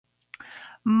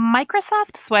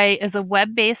Microsoft Sway is a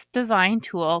web-based design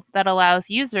tool that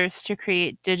allows users to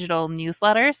create digital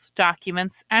newsletters,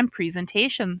 documents, and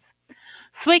presentations.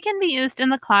 Sway can be used in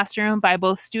the classroom by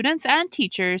both students and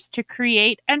teachers to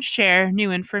create and share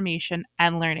new information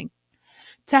and learning.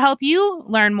 To help you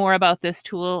learn more about this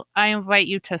tool, I invite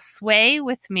you to Sway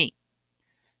with me.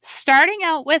 Starting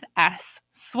out with S,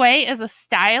 Sway is a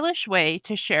stylish way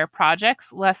to share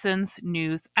projects, lessons,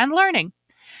 news, and learning.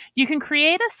 You can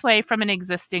create a sway from an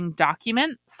existing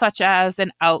document, such as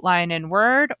an outline in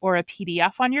Word or a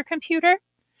PDF on your computer.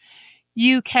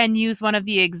 You can use one of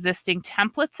the existing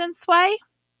templates in Sway.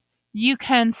 You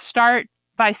can start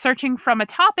by searching from a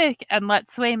topic and let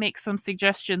Sway make some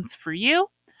suggestions for you,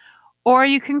 or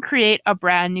you can create a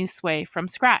brand new sway from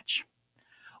scratch.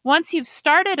 Once you've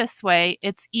started a sway,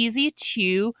 it's easy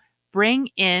to bring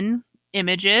in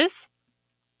images,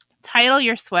 title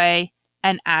your sway,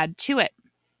 and add to it.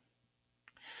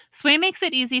 Sway makes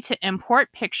it easy to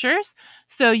import pictures,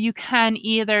 so you can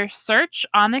either search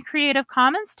on the Creative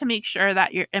Commons to make sure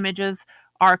that your images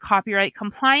are copyright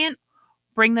compliant,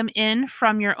 bring them in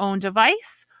from your own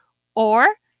device,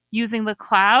 or using the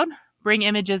cloud, bring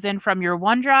images in from your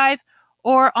OneDrive,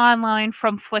 or online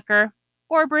from Flickr,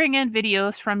 or bring in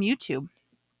videos from YouTube.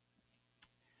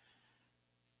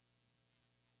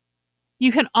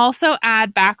 You can also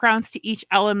add backgrounds to each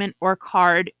element or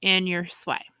card in your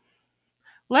Sway.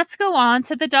 Let's go on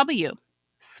to the W.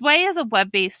 Sway is a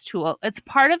web-based tool. It's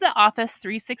part of the Office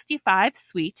 365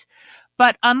 suite,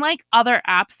 but unlike other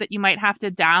apps that you might have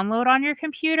to download on your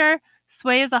computer,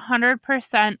 Sway is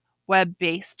 100%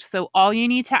 web-based. So all you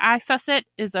need to access it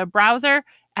is a browser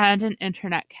and an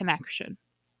internet connection.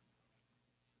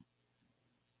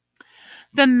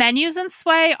 The menus in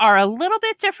Sway are a little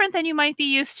bit different than you might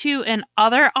be used to in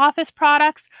other Office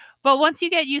products, but once you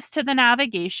get used to the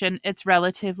navigation, it's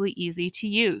relatively easy to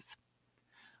use.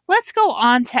 Let's go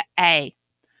on to A.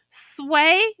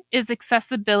 Sway is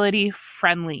accessibility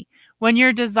friendly. When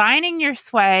you're designing your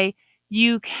Sway,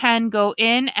 you can go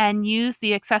in and use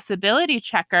the accessibility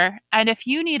checker, and if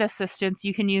you need assistance,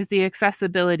 you can use the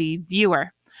accessibility viewer.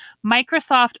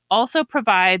 Microsoft also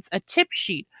provides a tip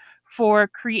sheet for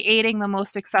creating the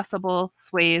most accessible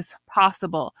sways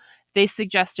possible. They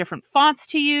suggest different fonts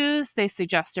to use, they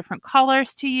suggest different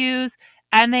colors to use,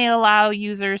 and they allow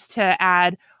users to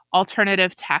add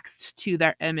alternative text to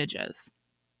their images.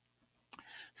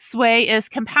 Sway is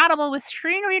compatible with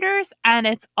screen readers, and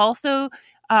it's also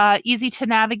easy to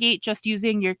navigate just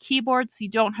using your keyboard, so you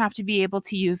don't have to be able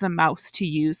to use a mouse to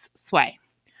use Sway.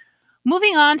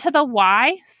 Moving on to the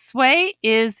Y, Sway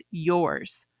is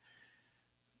yours.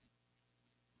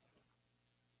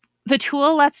 The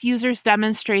tool lets users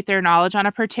demonstrate their knowledge on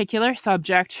a particular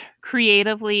subject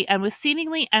creatively and with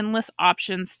seemingly endless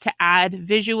options to add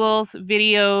visuals,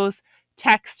 videos,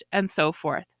 text, and so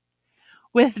forth.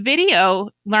 With video,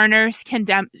 learners can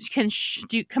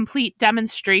complete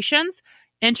demonstrations,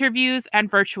 interviews, and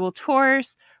virtual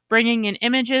tours. Bringing in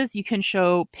images, you can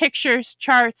show pictures,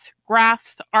 charts,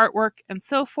 graphs, artwork, and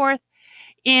so forth.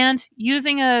 And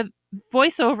using a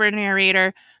voiceover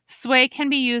narrator, Sway can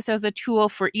be used as a tool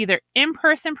for either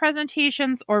in-person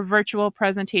presentations or virtual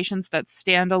presentations that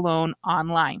stand alone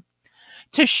online.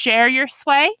 To share your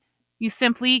Sway, you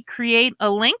simply create a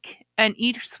link, and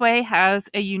each Sway has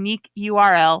a unique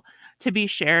URL to be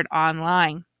shared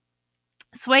online.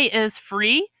 Sway is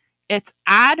free, it's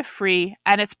ad-free,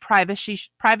 and it's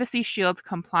Privacy Shield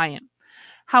compliant.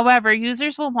 However,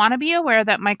 users will want to be aware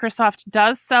that Microsoft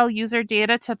does sell user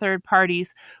data to third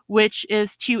parties, which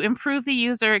is to improve the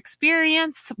user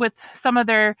experience with some of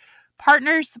their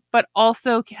partners, but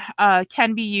also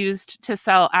can be used to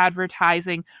sell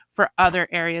advertising for other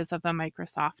areas of the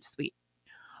Microsoft suite.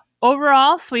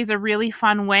 Overall, Sway is a really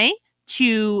fun way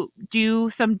to do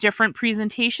some different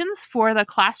presentations for the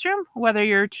classroom, whether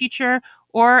you're a teacher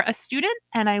or a student,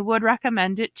 and I would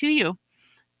recommend it to you.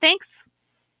 Thanks.